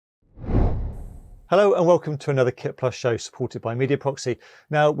Hello and welcome to another KitPlus show supported by Mediaproxy.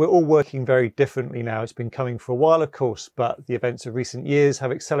 Now, we're all working very differently now. It's been coming for a while, of course, but the events of recent years have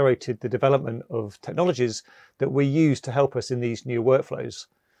accelerated the development of technologies that we use to help us in these new workflows.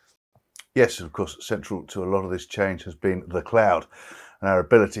 Yes, of course, central to a lot of this change has been the cloud and our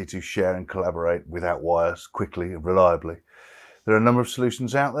ability to share and collaborate without wires quickly and reliably. There are a number of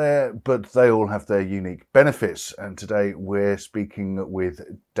solutions out there, but they all have their unique benefits. And today we're speaking with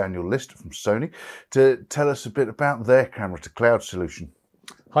Daniel Listh from Sony to tell us a bit about their camera to cloud solution.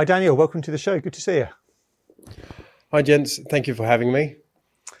 Hi, Daniel. Welcome to the show. Good to see you. Hi, gents. Thank you for having me.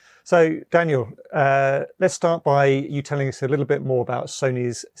 So, Daniel, let's start by you telling us a little bit more about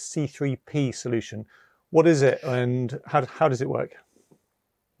Sony's C3P solution. What is it and how does it work?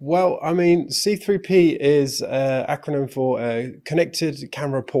 Well, I mean, C3P is an acronym for Connected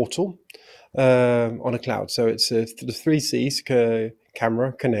Camera Portal on a cloud. So it's the three C's: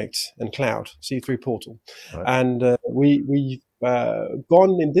 camera, connect, and cloud. C3 Portal. Right. And we've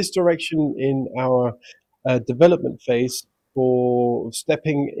gone in this direction in our development phase for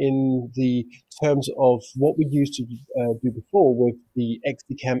stepping in the terms of what we used to do before with the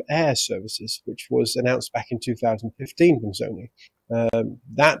XDCAM Air services, which was announced back in 2015 from Sony.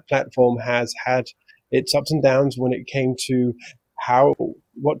 That platform has had its ups and downs when it came to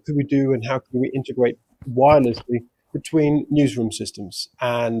what could we do and how could we integrate wirelessly between newsroom systems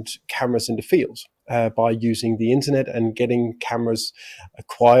and cameras in the field by using the internet and getting cameras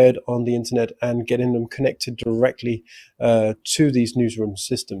acquired on the internet and getting them connected directly to these newsroom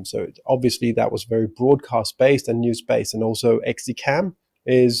systems. So obviously that was very broadcast based and news based, and also XDCAM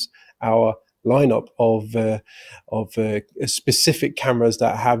is our lineup of specific cameras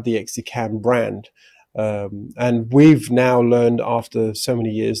that have the XDCAM brand. And we've now learned after so many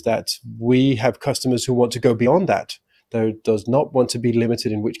years that we have customers who want to go beyond that. They does not want to be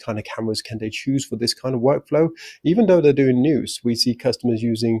limited in which kind of cameras can they choose for this kind of workflow. Even though they're doing news, we see customers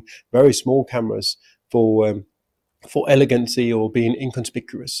using very small cameras for elegancy or being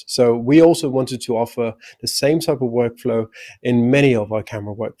inconspicuous. So we also wanted to offer the same type of workflow in many of our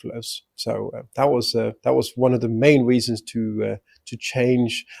camera workflows. So that was one of the main reasons to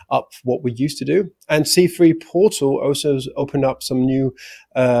change up what we used to do. And C3 Portal also has opened up some new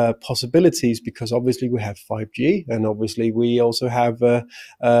possibilities, because obviously we have 5G, and obviously we also have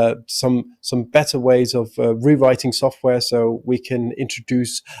some better ways of rewriting software, so we can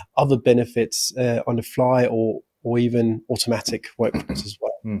introduce other benefits on the fly or even automatic workflows as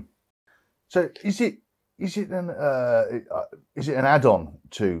well. So is it an add-on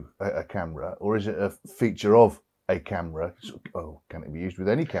to a camera, or is it a feature of a camera? Oh, can it be used with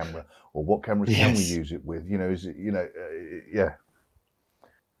any camera, or what cameras can we use it with? Is it yeah.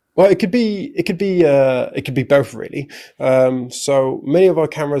 Well, it could be both, really. So many of our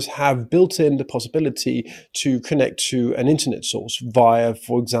cameras have built in the possibility to connect to an internet source via,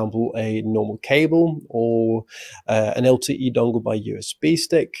 for example, a normal cable or an LTE dongle by USB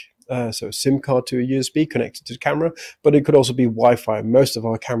stick. So a SIM card to a USB connected to the camera, but it could also be Wi-Fi. Most of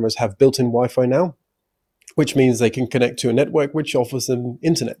our cameras have built-in Wi-Fi now, which means they can connect to a network which offers them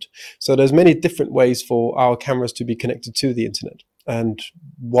internet. So there's many different ways for our cameras to be connected to the internet. And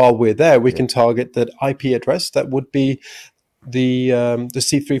while we're there, we can target that IP address that would be the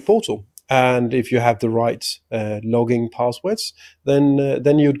C3 portal. And if you have the right logging passwords,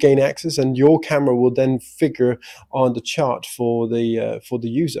 then you'd gain access, and your camera will then figure on the chart for the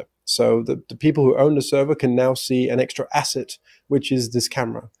user. So the people who own the server can now see an extra asset, which is this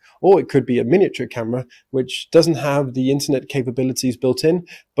camera. Or it could be a miniature camera, which doesn't have the internet capabilities built in,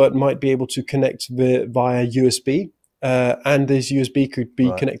 but might be able to connect via USB. And this USB could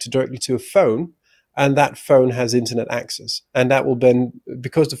be connected directly to a phone, and that phone has internet access. And that will then,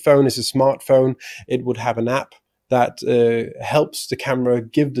 because the phone is a smartphone, it would have an app that helps the camera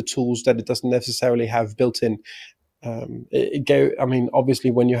give the tools that it doesn't necessarily have built in. I mean,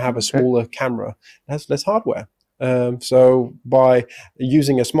 obviously, when you have a smaller camera, it has less hardware. So by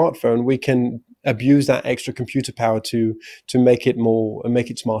using a smartphone, we can abuse that extra computer power to make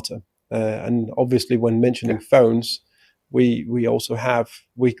it smarter. And obviously, when mentioning phones, we also have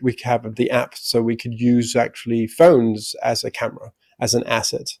the app, so we could use actually phones as a camera, as an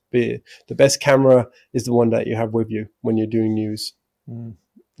asset. The best camera is the one that you have with you when you're doing news.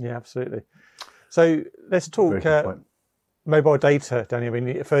 Yeah, absolutely. So let's talk mobile data, Daniel. I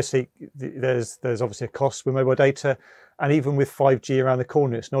mean, firstly, there's obviously a cost with mobile data, and even with 5G around the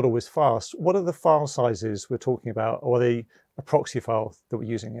corner, it's not always fast. What are the file sizes we're talking about, or are they a proxy file that we're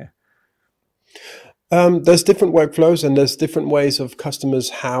using here? There's different workflows, and there's different ways of customers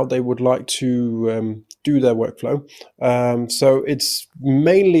how they would like to do their workflow. So it's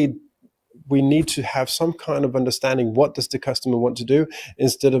mainly we need to have some kind of understanding, what does the customer want to do,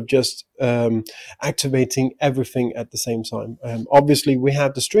 instead of just activating everything at the same time. Obviously, we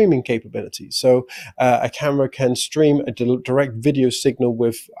have the streaming capability. So a camera can stream a direct video signal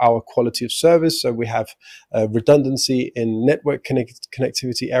with our quality of service. So we have redundancy in network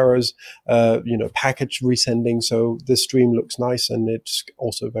connectivity errors, package resending. So the stream looks nice, and it's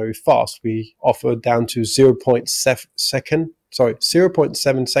also very fast. We offer down to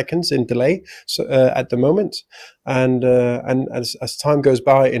 0.7 seconds in delay at the moment, and as time goes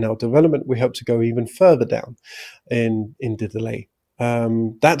by in our development, we hope to go even further down in the delay.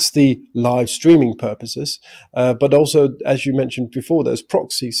 That's the live streaming purposes, but also, as you mentioned before, there's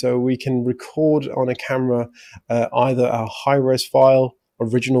proxy, so we can record on a camera either a high-res file,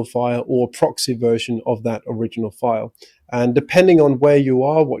 original file, or a proxy version of that original file. And depending on where you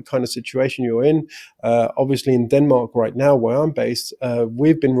are, what kind of situation you're in, obviously in Denmark right now, where I'm based,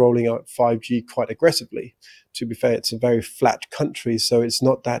 we've been rolling out 5G quite aggressively. To be fair, it's a very flat country, so it's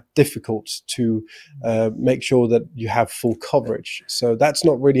not that difficult to make sure that you have full coverage. So that's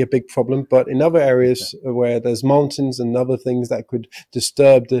not really a big problem. But in other areas where there's mountains and other things that could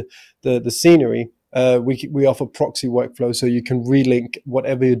disturb the scenery, we offer proxy workflow, so you can relink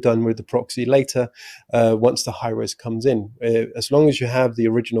whatever you've done with the proxy later once the high-res comes in. As long as you have the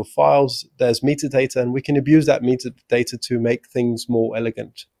original files, there's metadata, and we can abuse that metadata to make things more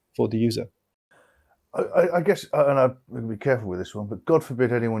elegant for the user. I guess, and I'm going to be careful with this one, but God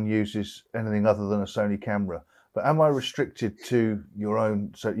forbid anyone uses anything other than a Sony camera. But am I restricted to your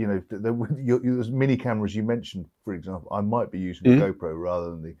own? So, there's mini cameras you mentioned, for example. I might be using a GoPro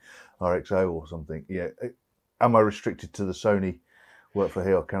rather than the RXO or something. Yeah. Am I restricted to the Sony workflow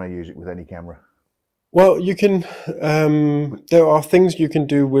here, or can I use it with any camera? Well, you can. There are things you can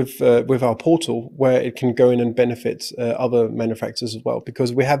do with our portal where it can go in and benefit other manufacturers as well,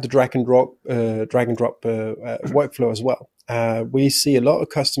 because we have the drag and drop workflow as well. We see a lot of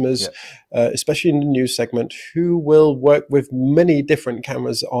customers, especially in the news segment, who will work with many different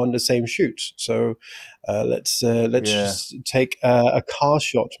cameras on the same shoot. So let's just take a car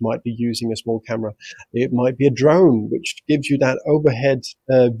shot. Might be using a small camera. It might be a drone, which gives you that overhead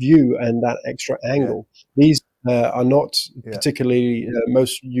view and that extra angle. These are not particularly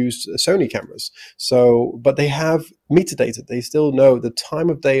most used Sony cameras. So, but they have metadata. They still know the time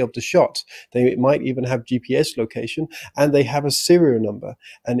of day of the shot. They might even have GPS location, and they have a serial number.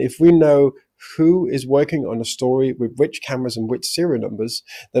 And if we know who is working on a story with which cameras and which serial numbers,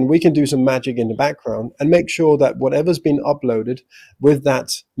 then we can do some magic in the background and make sure that whatever's been uploaded with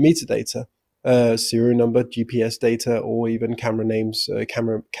that metadata, serial number, GPS data, or even camera names,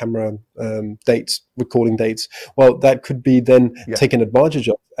 camera dates, recording dates, well, that could be then taken advantage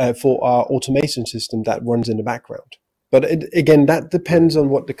of for our automation system that runs in the background. But again, that depends on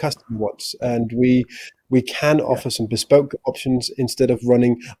what the customer wants, and we can offer some bespoke options instead of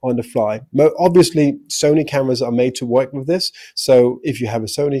running on the fly. Obviously, Sony cameras are made to work with this. So if you have a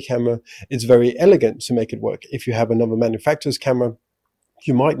Sony camera, it's very elegant to make it work. If you have another manufacturer's camera,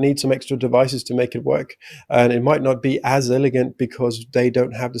 you might need some extra devices to make it work. And it might not be as elegant because they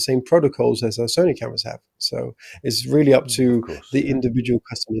don't have the same protocols as our Sony cameras have. So it's really up to the individual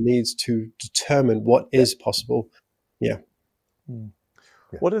customer needs to determine what is possible. Yeah.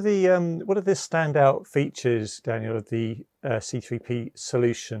 What are the standout features, Daniel, of the C3P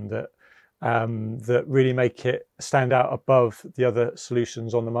solution that that really make it stand out above the other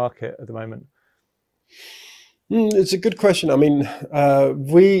solutions on the market at the moment? It's a good question. I mean,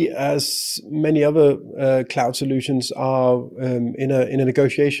 we, as many other cloud solutions, are in a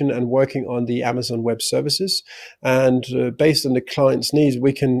negotiation and working on the Amazon Web Services. And based on the client's needs,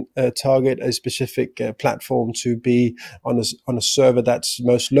 we can target a specific platform to be on a server that's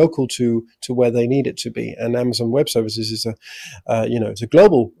most local to where they need it to be. And Amazon Web Services is it's a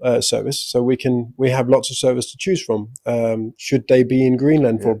global service, so we have lots of servers to choose from. Should they be in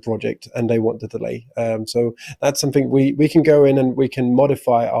Greenland for a project and they want the delay, so that's something we can go in and we can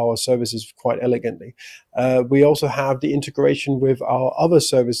modify our services quite elegantly. We also have the integration with our other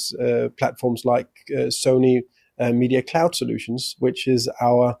service platforms like Sony Media Cloud Solutions, which is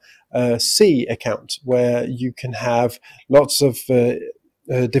our C account, where you can have lots of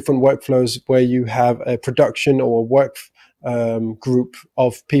different workflows where you have a production or a work group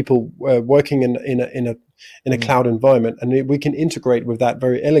of people working in a cloud environment, and we can integrate with that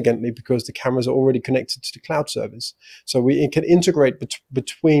very elegantly because the cameras are already connected to the cloud service. So we can integrate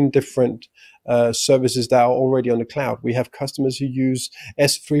between different services that are already on the cloud. We have customers who use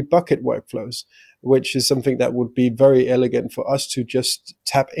S3 bucket workflows, which is something that would be very elegant for us to just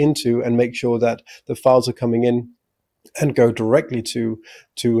tap into and make sure that the files are coming in and go directly to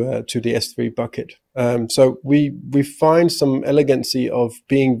the S3 bucket. So we find some elegancy of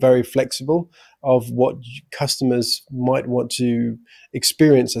being very flexible of what customers might want to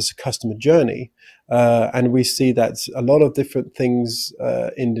experience as a customer journey. And we see that a lot of different things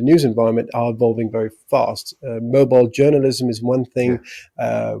in the news environment are evolving very fast. Mobile journalism is one thing.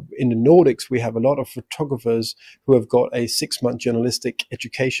 In the Nordics, we have a lot of photographers who have got a 6-month journalistic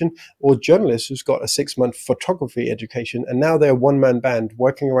education, or journalists who's got a 6-month photography education. And now they're a one-man band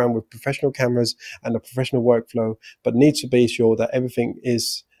working around with professional cameras and a professional workflow, but need to be sure that everything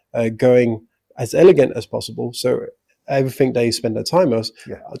is going as elegant as possible. So everything they spend their time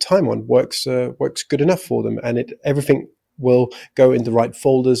on works good enough for them, and everything will go in the right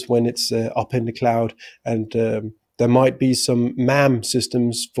folders when it's up in the cloud. And there might be some MAM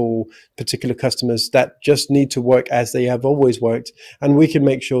systems for particular customers that just need to work as they have always worked, and we can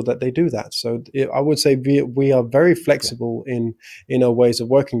make sure that they do that. So I would say we are very flexible in our ways of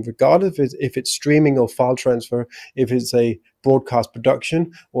working, regardless if it's streaming or file transfer, if it's a broadcast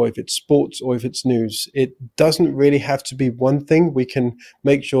production, or if it's sports, or if it's news. It doesn't really have to be one thing. We can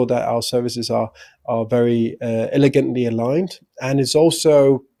make sure that our services are very elegantly aligned, and it's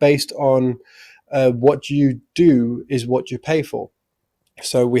also based on what you do is what you pay for.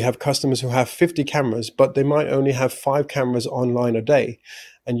 So we have customers who have 50 cameras, but they might only have 5 cameras online a day,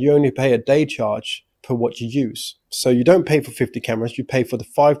 and you only pay a day charge per what you use. So you don't pay for 50 cameras, you pay for the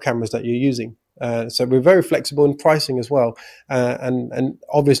 5 cameras that you're using. So we're very flexible in pricing as well. And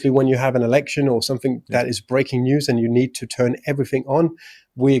obviously when you have an election or something that is breaking news and you need to turn everything on,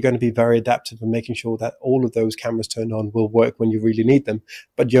 we're going to be very adaptive in making sure that all of those cameras turned on will work when you really need them.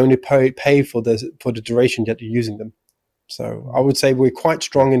 But you only pay for the duration that you're using them. So I would say we're quite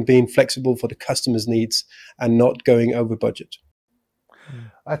strong in being flexible for the customer's needs and not going over budget.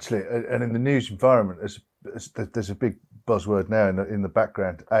 Actually, and in the news environment, there's a big buzzword now in the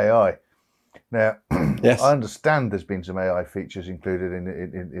background, AI. Now, yes. I understand there's been some AI features included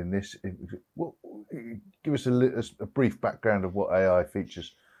in this. Give us a brief background of what AI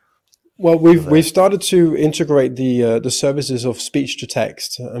features. Well, we've started to integrate the services of speech to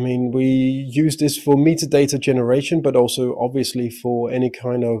text. I mean, we use this for metadata generation, but also obviously for any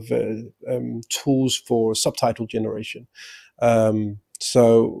kind of tools for subtitle generation.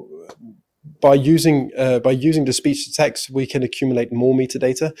 So by using the speech to text, we can accumulate more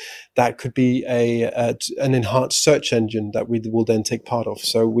metadata. That could be an enhanced search engine that we will then take part of.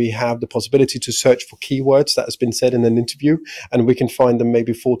 So we have the possibility to search for keywords that has been said in an interview, and we can find them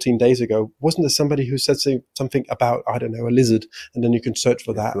maybe 14 days ago. Wasn't there somebody who said something about, I don't know, a lizard? And then you can search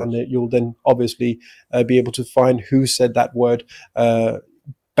for that, and you'll then obviously be able to find who said that word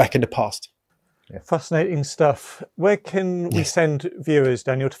back in the past. Yeah. Fascinating stuff. Where can we send viewers,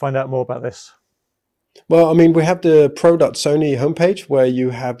 Daniel, to find out more about this? Well, I mean, we have the pro.sony homepage where you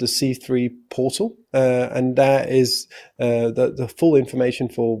have the C3 portal, and that is the full information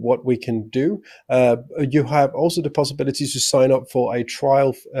for what we can do. You have also the possibility to sign up for a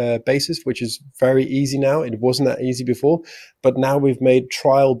trial basis, which is very easy now. It wasn't that easy before, but now we've made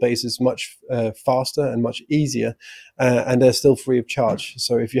trial basis much faster and much easier, and they're still free of charge.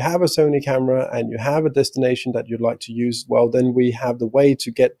 So if you have a Sony camera and you have a destination that you'd like to use, well, then we have the way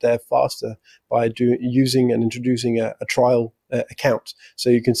to get there faster by using and introducing a trial account. So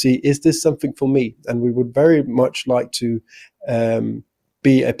you can see, is this something for me? And we would very much like to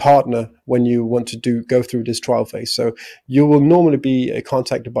be a partner when you want to go through this trial phase. So you will normally be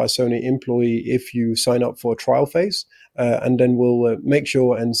contacted by a Sony employee if you sign up for a trial phase, and then we'll make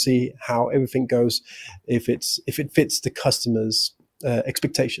sure and see how everything goes, if it fits the customer's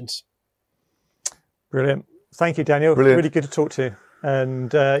expectations. Brilliant. Thank you, Daniel. Brilliant. Really good to talk to you.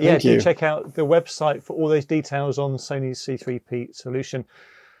 And yeah, do check out the website for all those details on Sony's C3P solution.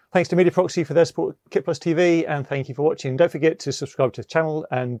 Thanks to Mediaproxy for their support of KitPlus TV, and thank you for watching. Don't forget to subscribe to the channel,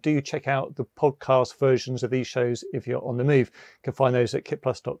 and do check out the podcast versions of these shows if you're on the move. You can find those at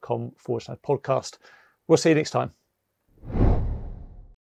kitplus.com/podcast. We'll see you next time.